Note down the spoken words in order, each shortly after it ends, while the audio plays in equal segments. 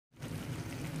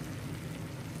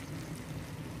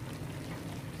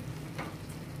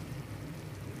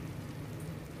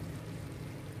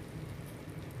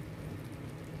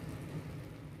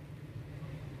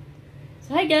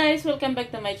Hi guys! Welcome back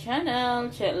to my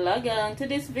channel, Lagang.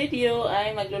 Today's video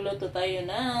ay magluluto tayo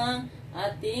ng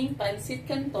ating pancit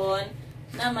canton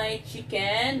na may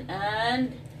chicken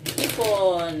and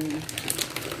hipon.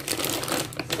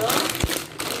 So,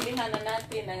 pilihan na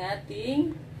natin ang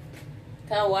ating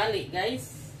kawali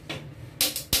guys.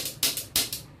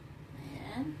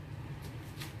 Ayan.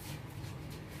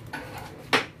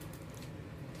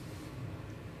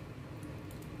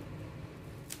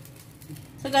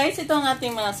 So guys, ito ang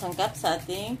ating mga sangkap sa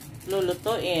ating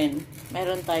lulutuin.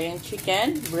 Meron tayong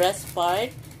chicken, breast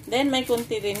part, then may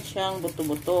kunti rin siyang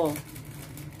buto-buto.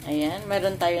 Ayan,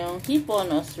 meron tayong hipon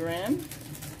o shrimp.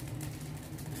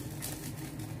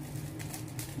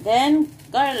 Then,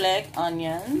 garlic,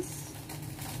 onions,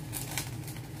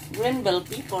 green bell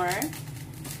pepper.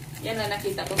 Yan na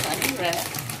nakita ko sa ating ref.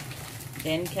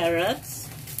 Then, carrots,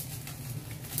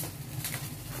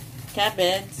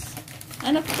 cabbage,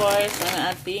 and of course,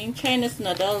 ang ating Chinese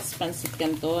noodles, pancit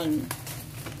canton.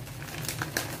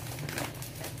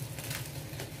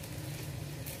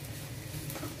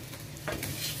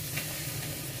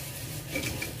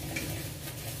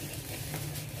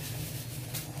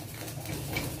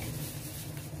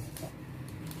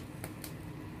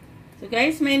 So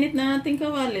guys, mainit na natin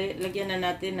kawali. Lagyan na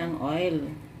natin ng oil.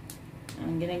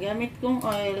 Ang ginagamit kong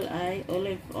oil ay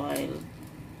olive oil.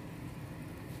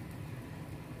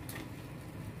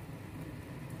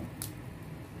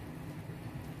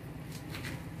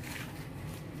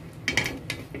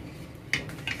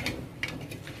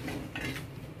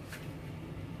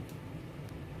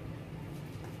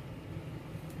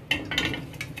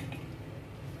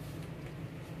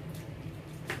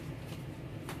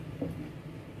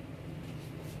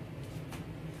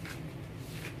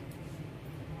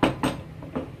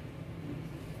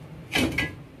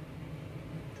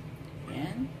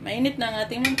 Mainit na ang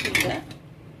ating mantika.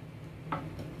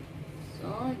 So,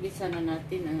 gisa na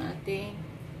natin ang ating,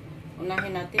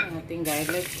 unahin natin ang ating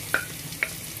garlic.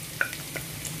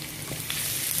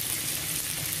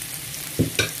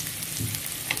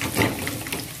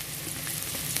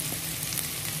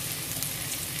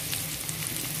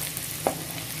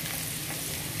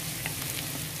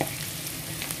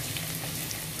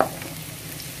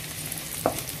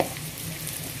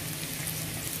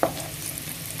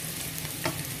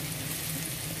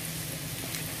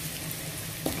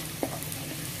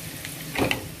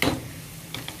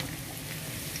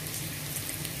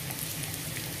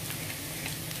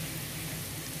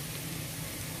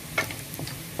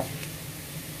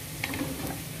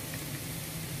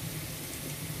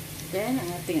 Then, ang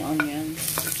ating onion.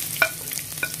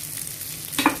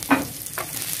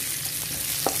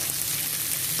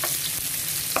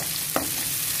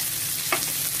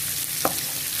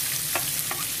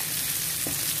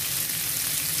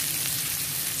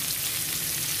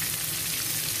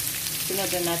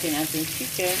 Sunod natin ating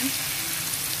chicken.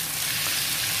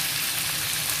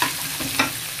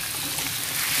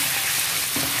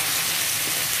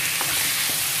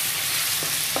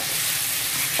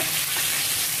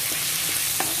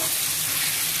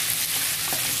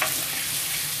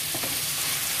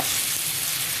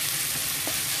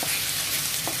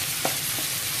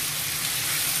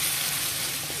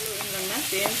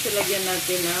 So, lagyan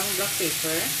natin ng black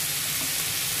pepper.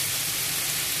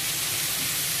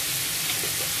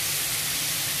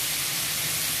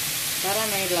 Para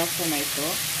may lasa na ito.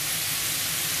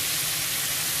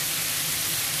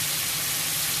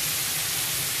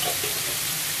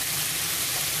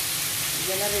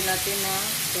 Lagyan na rin natin ng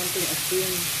konting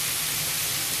asin.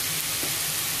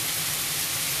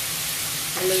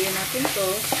 Haluin natin ito.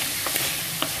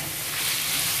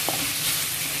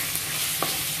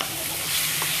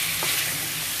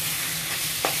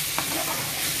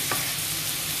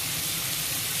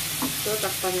 So,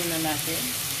 takpan na natin.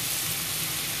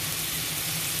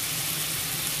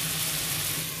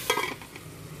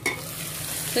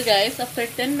 So guys, after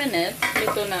 10 minutes,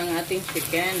 ito na ang ating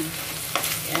chicken.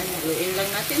 Yan, haluin lang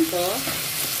natin to.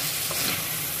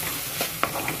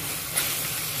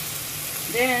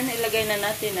 Then, ilagay na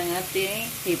natin ang ating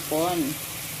hipon.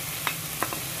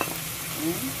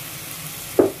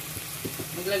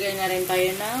 Maglagay na rin tayo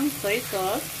ng soy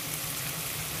sauce.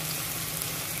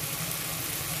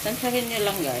 Tansahin nyo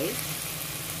lang guys.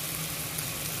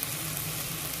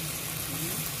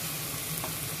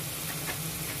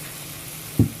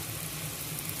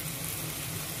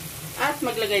 At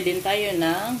maglagay din tayo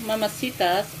ng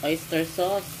Mamacita's oyster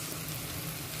sauce.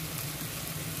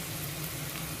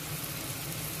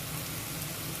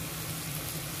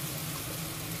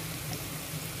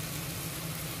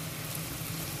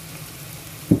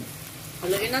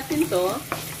 Haluin natin to.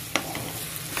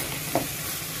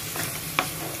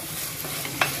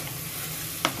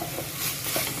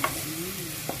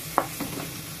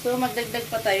 So, magdagdag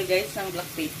pa tayo guys ng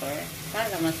black pepper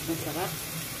para mas masarap.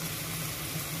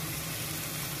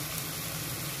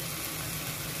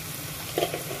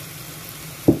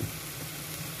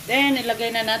 Then,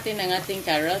 ilagay na natin ang ating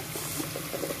carrots.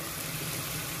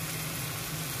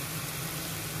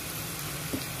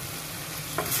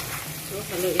 So,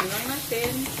 haluin lang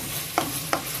natin.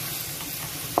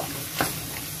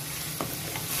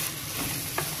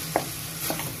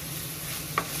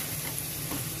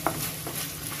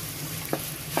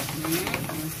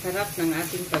 Sarap ng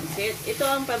ating pansit. Ito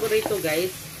ang paborito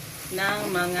guys ng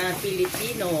mga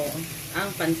Pilipino, ang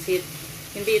pansit.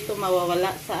 Hindi ito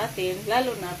mawawala sa atin,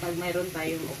 lalo na pag mayroon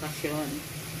tayong okasyon.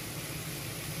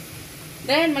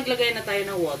 Then, maglagay na tayo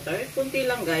ng water. Kunti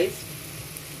lang guys,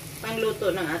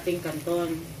 pangluto ng ating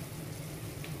canton.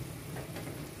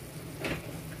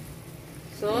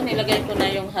 So, nilagay ko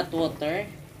na yung hot water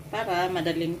para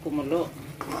madaling kumulo.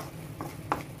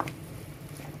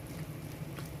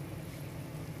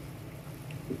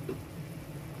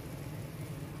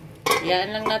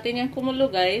 Yan lang natin yung kumulo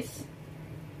guys.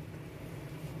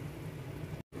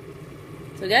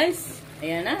 So guys,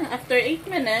 ayan na. After 8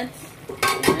 minutes,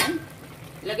 ayan,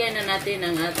 lagay na natin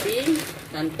ang ating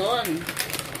canton.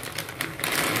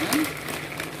 Ayan.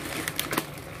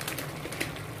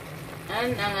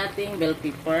 And ang ating bell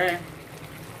pepper.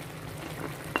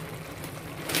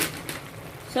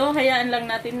 So, hayaan lang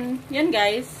natin yan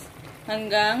guys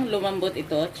hanggang lumambot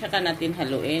ito. Tsaka natin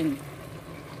haluin.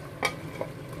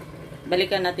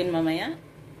 Balikan natin mamaya.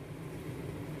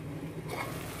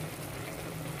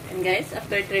 And guys,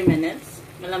 after 3 minutes,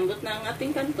 malambot na ang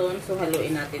ating canton. So,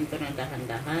 haluin natin ito ng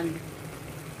dahan-dahan.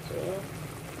 So,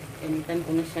 gamitan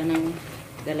ko na siya ng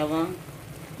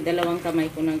dalawang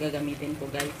kamay ko nang gagamitin ko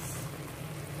guys.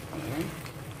 Ayan.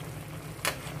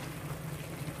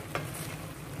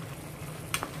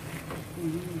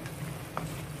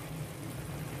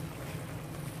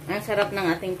 Ang sarap ng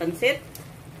ating pansit.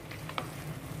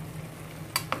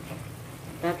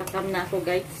 Tatakam na ako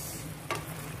guys.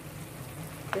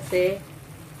 Kasi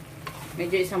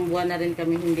medyo isang buwan na rin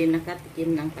kami hindi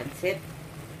nakatikim ng pansit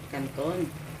canton.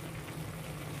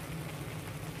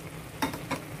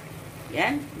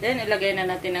 Yan. Then ilagay na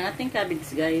natin ang ating cabbage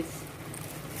guys.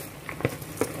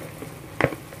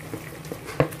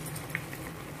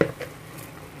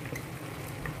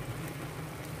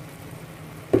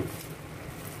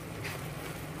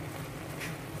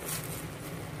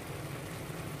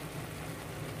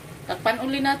 Takpan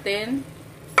uli natin.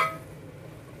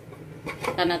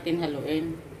 Saka natin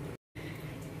haluin.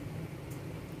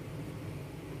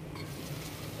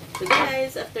 So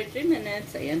guys, after 3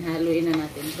 minutes, ayan, haluin na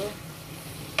natin to.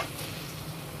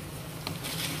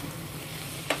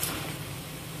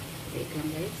 Wait lang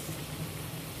guys.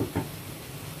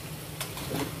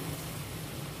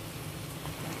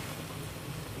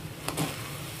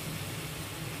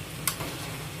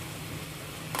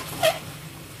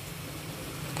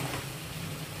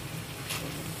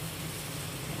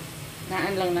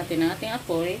 Naan lang natin ang ating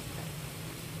apoy.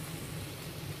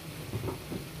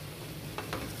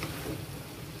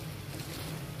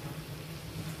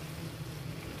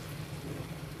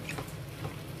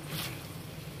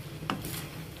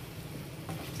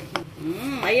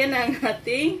 Ayan ang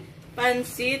ating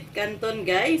pancit canton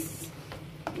guys.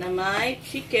 Na may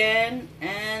chicken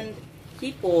and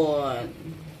hipon.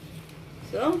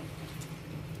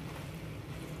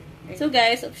 So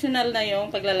guys, optional na yung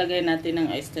paglalagay natin ng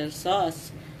oyster sauce.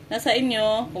 Nasa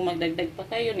inyo kung magdagdag pa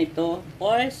kayo nito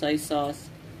or soy sauce.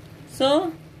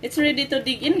 So, it's ready to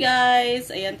dig in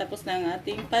guys. Ayan, tapos na ang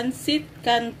ating pancit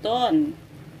canton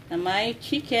na may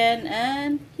chicken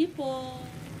and hipon.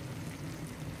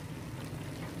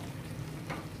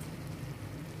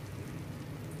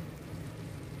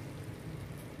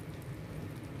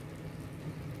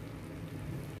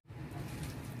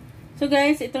 So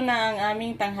guys, ito na ang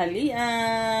aming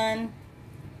tanghalian.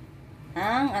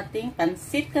 Ang ating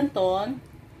pancit canton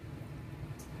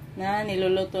na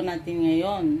niluluto natin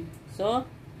ngayon. So,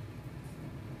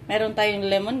 meron tayong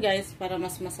lemon guys para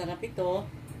mas masarap ito.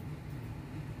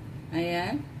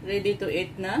 Ayan, ready to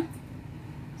eat na.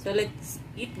 So, let's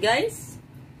eat guys.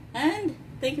 And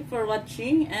thank you for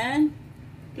watching, and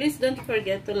please don't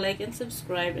forget to like and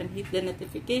subscribe and hit the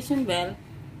notification bell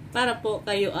para po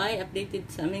kayo ay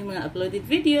updated sa aming mga uploaded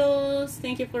videos.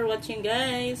 Thank you for watching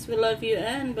guys. We love you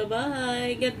and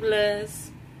bye-bye. God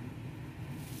bless.